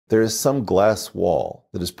There is some glass wall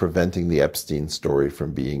that is preventing the Epstein story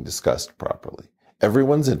from being discussed properly.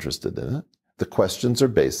 Everyone's interested in it. The questions are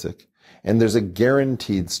basic, and there's a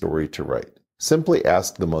guaranteed story to write. Simply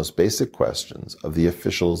ask the most basic questions of the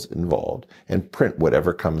officials involved and print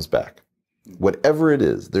whatever comes back. Whatever it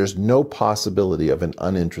is, there's no possibility of an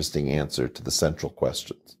uninteresting answer to the central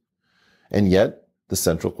questions. And yet, the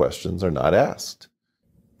central questions are not asked.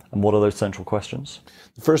 And what are those central questions?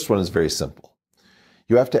 The first one is very simple.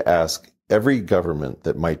 You have to ask every government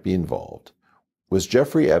that might be involved, was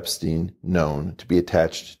Jeffrey Epstein known to be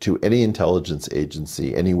attached to any intelligence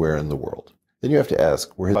agency anywhere in the world? Then you have to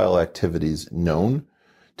ask, were his vile activities known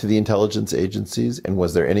to the intelligence agencies, and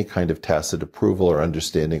was there any kind of tacit approval or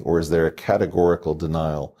understanding, or is there a categorical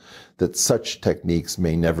denial that such techniques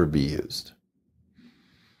may never be used?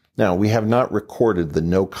 Now, we have not recorded the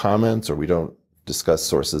no comments, or we don't discuss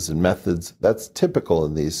sources and methods. That's typical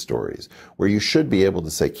in these stories, where you should be able to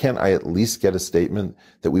say, can I at least get a statement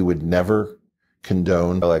that we would never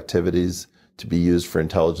condone activities to be used for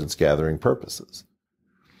intelligence gathering purposes?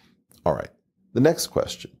 All right. The next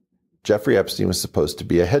question. Jeffrey Epstein was supposed to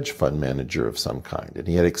be a hedge fund manager of some kind, and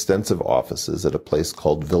he had extensive offices at a place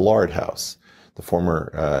called Villard House, the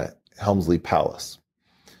former Helmsley Palace.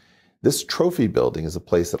 This trophy building is a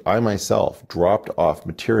place that I myself dropped off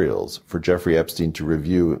materials for Jeffrey Epstein to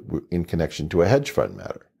review in connection to a hedge fund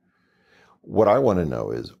matter. What I want to know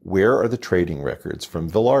is, where are the trading records from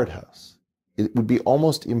Villard House? It would be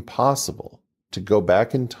almost impossible to go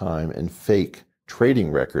back in time and fake trading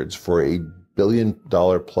records for a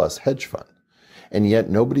billion-dollar-plus hedge fund. And yet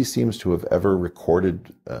nobody seems to have ever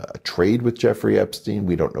recorded a trade with Jeffrey Epstein.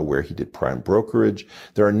 We don't know where he did prime brokerage.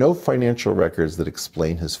 There are no financial records that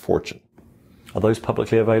explain his fortune. Are those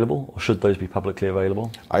publicly available, or should those be publicly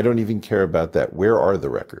available? I don't even care about that. Where are the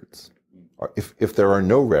records? If there are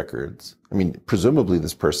no records, I mean, presumably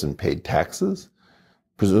this person paid taxes.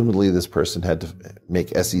 Presumably this person had to make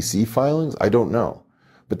SEC filings. I don't know.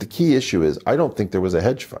 But the key issue is, I don't think there was a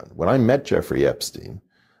hedge fund. When I met Jeffrey Epstein,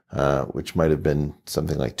 which might have been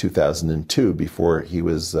something like 2002, before he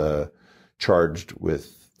was charged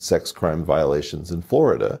with sex crime violations in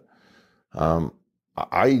Florida,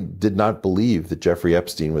 I did not believe that Jeffrey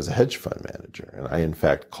Epstein was a hedge fund manager. And I, in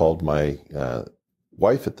fact, called my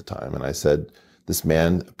wife at the time, and I said, this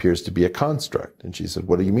man appears to be a construct. And she said,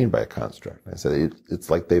 what do you mean by a construct? And I said, it's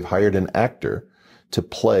like they've hired an actor to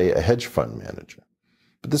play a hedge fund manager.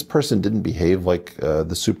 But this person didn't behave like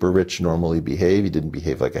the super rich normally behave. He didn't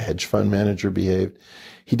behave like a hedge fund manager behaved.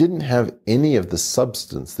 He didn't have any of the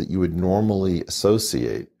substance that you would normally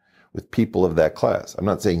associate with people of that class. I'm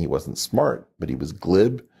not saying he wasn't smart, but he was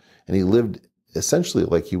glib, and he lived essentially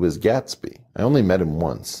like he was Gatsby. I only met him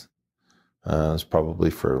once. It was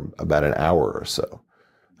probably for about an hour or so.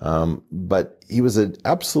 But he was an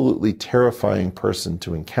absolutely terrifying person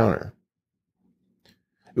to encounter.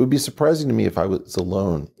 It would be surprising to me if I was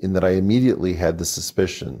alone, in that I immediately had the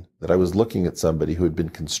suspicion that I was looking at somebody who had been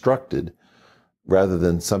constructed rather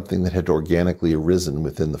than something that had organically arisen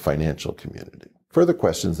within the financial community. Further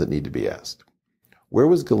questions that need to be asked. Where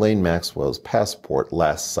was Ghislaine Maxwell's passport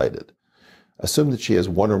last cited? Assume that she has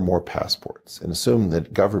one or more passports, and assume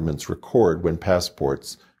that governments record when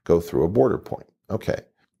passports go through a border point. Okay.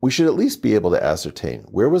 We should at least be able to ascertain,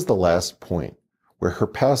 where was the last point where her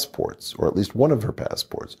passports, or at least one of her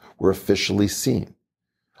passports, were officially seen?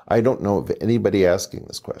 I don't know of anybody asking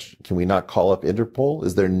this question. Can we not call up Interpol?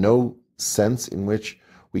 Is there no sense in which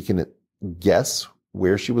we can guess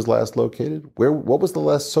where she was last located? What was the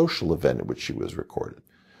last social event at which she was recorded?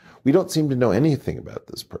 We don't seem to know anything about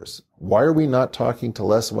this person. Why are we not talking to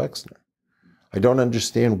Les Wexner? I don't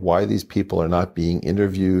understand why these people are not being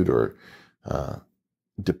interviewed or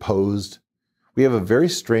deposed. We have a very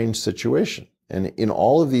strange situation. And in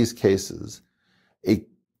all of these cases, a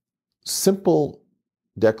simple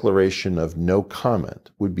declaration of no comment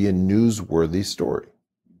would be a newsworthy story.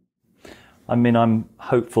 I mean, I'm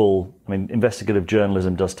hopeful. I mean, investigative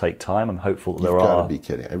journalism does take time. I'm hopeful that there are... You've got to be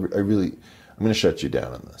kidding. I'm going to shut you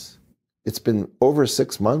down on this. It's been over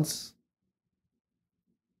 6 months.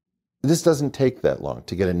 This doesn't take that long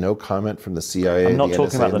to get a no comment from the CIA. I'm not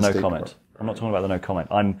talking about the no comment. I'm not talking about the no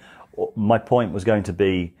comment. My point was going to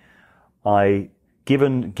be,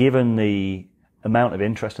 given the amount of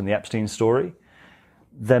interest in the Epstein story,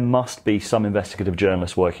 there must be some investigative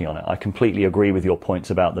journalists working on it. I completely agree with your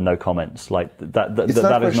points about the no comments. Like that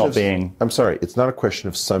is not being... I'm sorry, it's not a question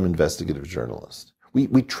of some investigative journalist.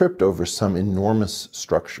 We tripped over some enormous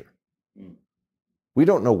structure. We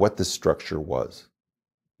don't know what this structure was.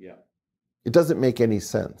 Yeah. It doesn't make any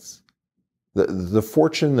sense. The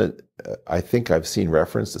fortune that I think I've seen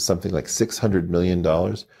referenced is something like $600 million.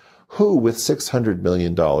 Who with $600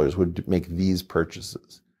 million would make these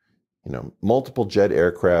purchases? You know, multiple jet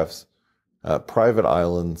aircrafts, private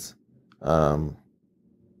islands, you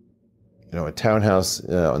know, a townhouse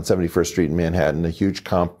on 71st Street in Manhattan, a huge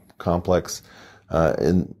complex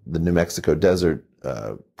in the New Mexico desert,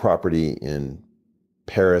 property in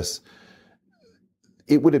Paris.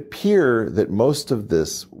 It would appear that most of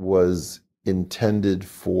this was intended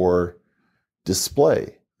for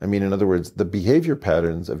display. I mean, in other words, the behavior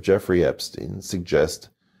patterns of Jeffrey Epstein suggest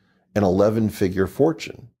an 11-figure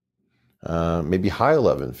fortune, maybe high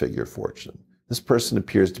 11-figure fortune. This person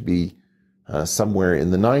appears to be somewhere in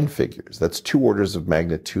the 9 figures. That's 2 orders of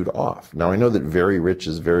magnitude off. Now, I know that very rich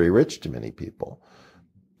is very rich to many people,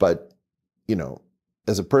 but, you know,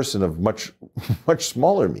 as a person of much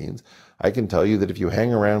smaller means, I can tell you that if you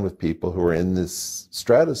hang around with people who are in this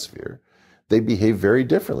stratosphere, they behave very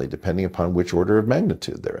differently depending upon which order of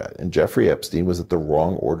magnitude they're at. And Jeffrey Epstein was at the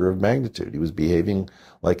wrong order of magnitude. He was behaving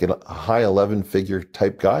like a high 11-figure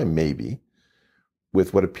type guy, maybe,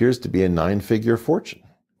 with what appears to be a 9-figure fortune.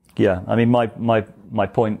 Yeah, I mean, my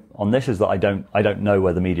point on this is that I don't know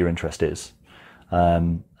where the media interest is,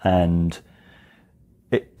 and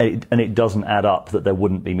it doesn't add up that there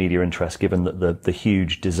wouldn't be media interest given that the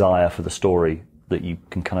huge desire for the story that you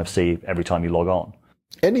can kind of see every time you log on.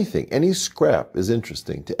 Anything, any scrap is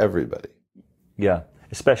interesting to everybody. Yeah,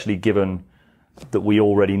 especially given that we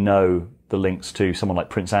already know the links to someone like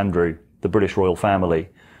Prince Andrew, the British royal family.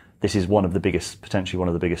 This is potentially one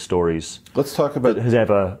of the biggest stories. Let's talk about that has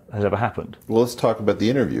ever happened. Well, let's talk about the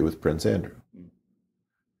interview with Prince Andrew.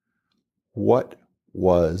 What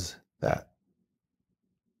was that?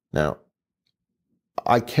 Now,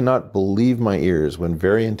 I cannot believe my ears when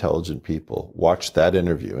very intelligent people watch that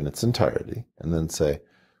interview in its entirety and then say,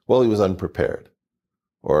 well, he was unprepared,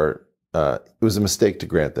 or it was a mistake to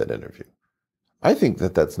grant that interview. I think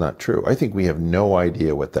that that's not true. I think we have no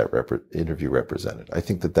idea what that interview represented. I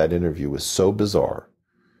think that that interview was so bizarre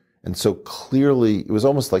and so clearly, it was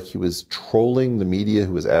almost like he was trolling the media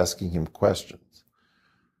who was asking him questions.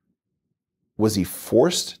 Was he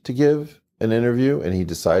forced to give an interview and he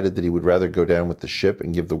decided that he would rather go down with the ship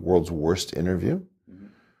and give the world's worst interview? Mm-hmm.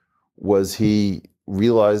 Was he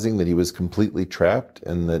realizing that he was completely trapped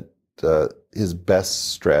and that his best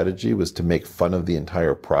strategy was to make fun of the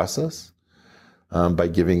entire process? By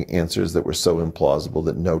giving answers that were so implausible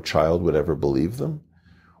that no child would ever believe them.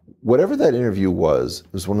 Whatever that interview was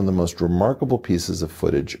one of the most remarkable pieces of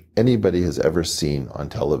footage anybody has ever seen on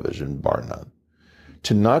television, bar none.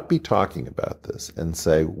 To not be talking about this and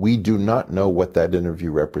say, we do not know what that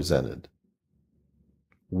interview represented.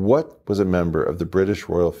 What was a member of the British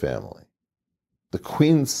royal family, the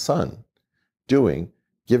Queen's son, giving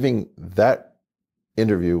that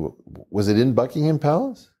interview? Was it in Buckingham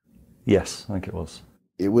Palace? Yes, I think it was.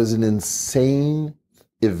 It was an insane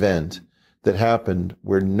event that happened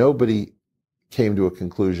where nobody came to a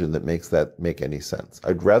conclusion that makes that make any sense.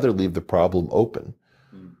 I'd rather leave the problem open.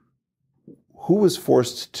 Mm. Who was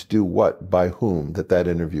forced to do what by whom that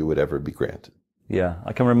interview would ever be granted? Yeah,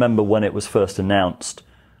 I can remember when it was first announced,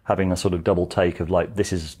 having a sort of double take of like,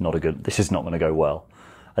 this is not going to go well.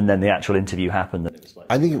 And then the actual interview happened. It was like,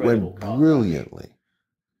 I think it went brilliantly.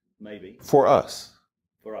 Maybe. For us.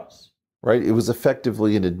 For us. Right? It was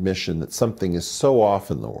effectively an admission that something is so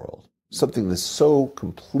off in the world, something that's so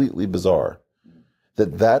completely bizarre,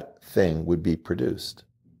 that thing would be produced.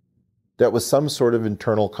 That was some sort of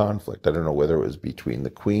internal conflict. I don't know whether it was between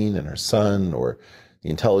the Queen and her son or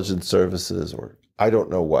the intelligence services or I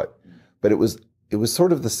don't know what. But it was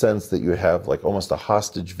sort of the sense that you have like almost a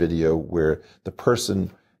hostage video where the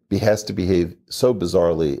person has to behave so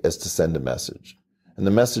bizarrely as to send a message. And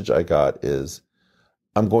the message I got is,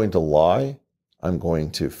 I'm going to lie, I'm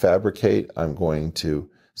going to fabricate, I'm going to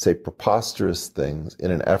say preposterous things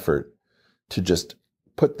in an effort to just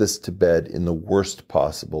put this to bed in the worst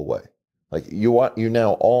possible way. Like you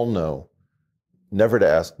now all know never to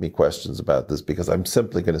ask me questions about this because I'm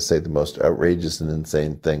simply going to say the most outrageous and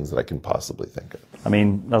insane things that I can possibly think of. I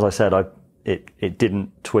mean, as I said, it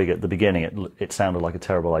didn't twig at the beginning. It sounded like a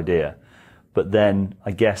terrible idea. But then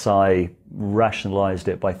I guess I rationalized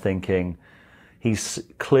it by thinking, he's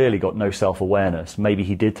clearly got no self-awareness. Maybe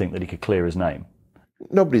he did think that he could clear his name.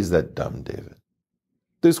 Nobody's that dumb, David.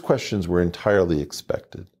 Those questions were entirely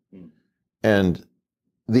expected. And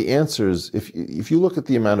the answers, if you look at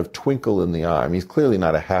the amount of twinkle in the eye, I mean, he's clearly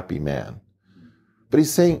not a happy man. But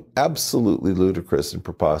he's saying absolutely ludicrous and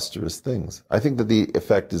preposterous things. I think that the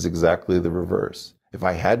effect is exactly the reverse. If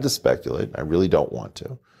I had to speculate, I really don't want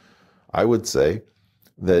to, I would say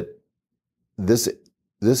that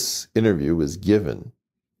this interview was given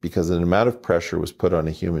because an amount of pressure was put on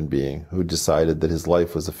a human being who decided that his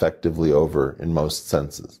life was effectively over in most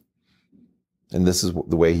senses. And this is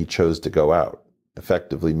the way he chose to go out,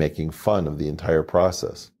 effectively making fun of the entire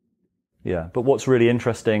process. Yeah, but what's really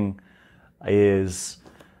interesting is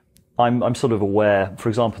I'm sort of aware, for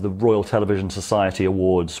example, the Royal Television Society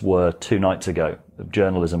Awards were 2 nights ago, the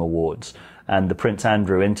Journalism Awards, and the Prince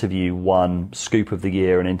Andrew interview won Scoop of the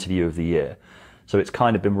Year and Interview of the Year. So it's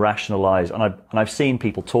kind of been rationalized, and I've seen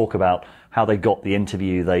people talk about how they got the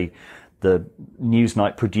interview. The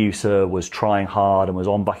Newsnight producer was trying hard and was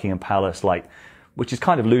on Buckingham Palace, which is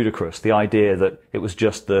kind of ludicrous. The idea that it was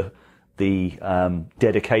just the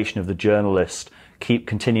dedication of the journalist keep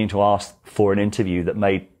continuing to ask for an interview that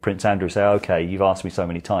made Prince Andrew say, okay, you've asked me so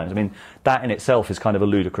many times. I mean, that in itself is kind of a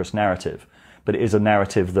ludicrous narrative, but it is a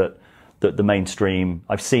narrative that the mainstream,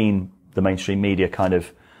 I've seen the mainstream media kind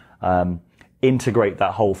of integrate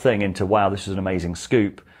that whole thing into, wow, this is an amazing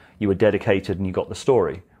scoop. You were dedicated and you got the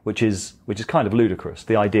story, which is kind of ludicrous.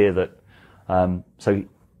 The idea that, so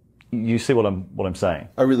you see what I'm saying?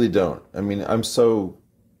 I really don't. I mean, I'm so.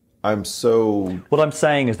 What I'm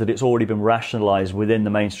saying is that it's already been rationalized within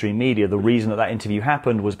the mainstream media. The reason that interview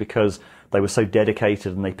happened was because they were so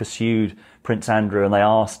dedicated and they pursued Prince Andrew and they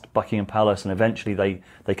asked Buckingham Palace, and eventually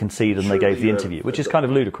they conceded and they gave the interview, which is kind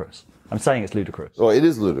of ludicrous. I'm saying it's ludicrous. Well, it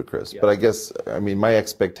is ludicrous, but I guess, I mean, my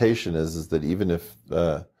expectation is that even if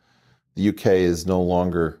the UK is no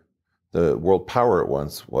longer the world power it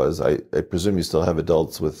once was, I presume you still have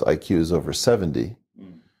adults with IQs over 70.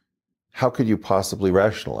 How could you possibly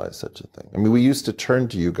rationalize such a thing? I mean, we used to turn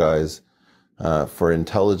to you guys for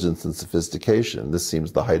intelligence and sophistication. This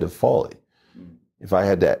seems the height of folly. If I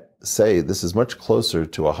had to say, this is much closer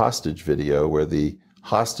to a hostage video where the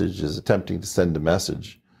hostage is attempting to send a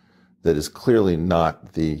message that is clearly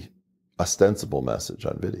not the ostensible message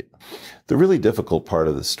on video. The really difficult part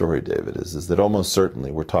of the story, David, is that almost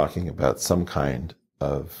certainly we're talking about some kind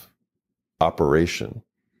of operation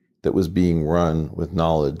that was being run with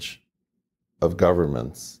knowledge of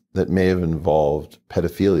governments that may have involved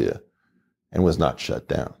pedophilia and was not shut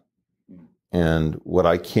down. And what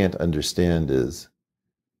I can't understand is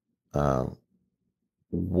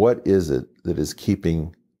what is it that is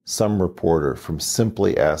keeping some reporter from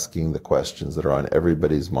simply asking the questions that are on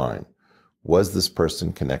everybody's mind? Was this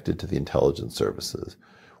person connected to the intelligence services?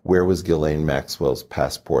 Where was Ghislaine Maxwell's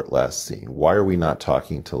passport last seen? Why are we not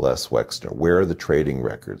talking to Les Wexner? Where are the trading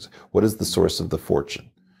records? What is the source of the fortune?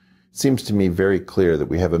 It seems to me very clear that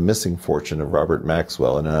we have a missing fortune of Robert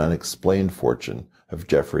Maxwell and an unexplained fortune of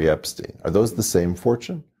Jeffrey Epstein. Are those the same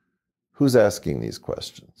fortune? Who's asking these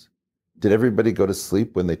questions? Did everybody go to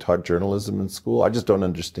sleep when they taught journalism in school? I just don't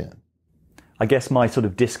understand. I guess my sort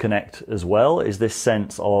of disconnect as well is this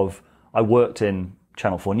sense of, I worked in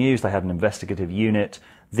Channel 4 News, they had an investigative unit.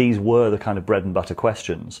 These were the kind of bread and butter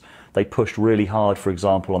questions. They pushed really hard, for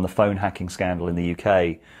example, on the phone hacking scandal in the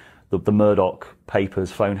UK, the Murdoch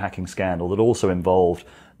Papers phone hacking scandal that also involved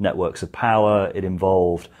networks of power, it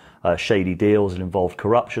involved shady deals, it involved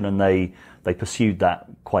corruption, and they pursued that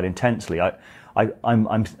quite intensely.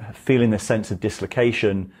 I'm feeling this sense of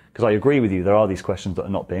dislocation because I agree with you, there are these questions that are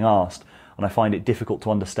not being asked, and I find it difficult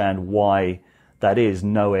to understand why that is,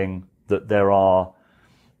 knowing that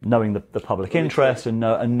the public interest and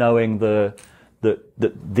knowing that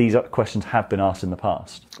these questions have been asked in the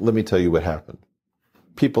past. Let me tell you what happened.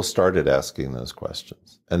 People started asking those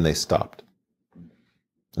questions and they stopped.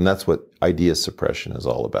 And that's what idea suppression is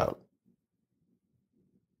all about.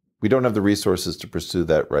 We don't have the resources to pursue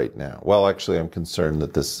that right now. Well, actually, I'm concerned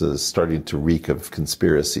that this is starting to reek of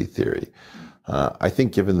conspiracy theory. I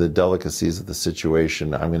think given the delicacies of the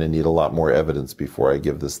situation, I'm going to need a lot more evidence before I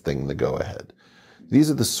give this thing the go-ahead.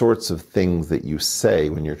 These are the sorts of things that you say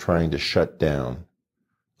when you're trying to shut down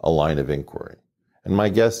a line of inquiry. And my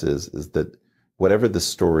guess is that whatever the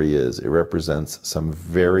story is, it represents some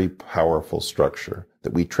very powerful structure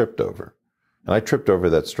that we tripped over. And I tripped over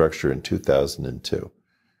that structure in 2002.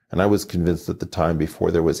 And I was convinced at the time,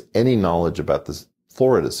 before there was any knowledge about this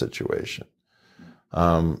Florida situation,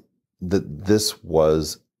 that this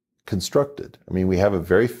was constructed. I mean, we have a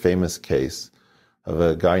very famous case of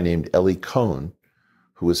a guy named Eli Cohen,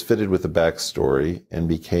 who was fitted with a backstory and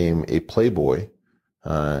became a playboy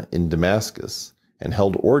in Damascus and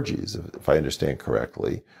held orgies, if I understand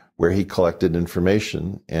correctly, where he collected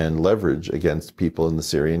information and leverage against people in the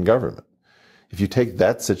Syrian government. If you take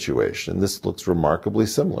that situation, this looks remarkably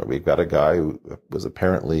similar. We've got a guy who was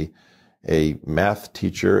apparently a math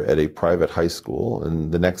teacher at a private high school,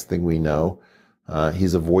 and the next thing we know,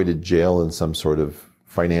 he's avoided jail in some sort of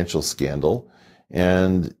financial scandal,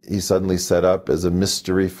 and he's suddenly set up as a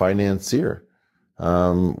mystery financier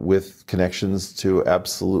with connections to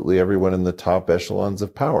absolutely everyone in the top echelons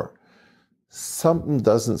of power. Something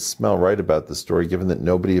doesn't smell right about the story, given that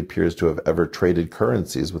nobody appears to have ever traded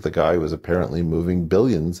currencies with a guy who was apparently moving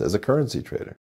billions as a currency trader.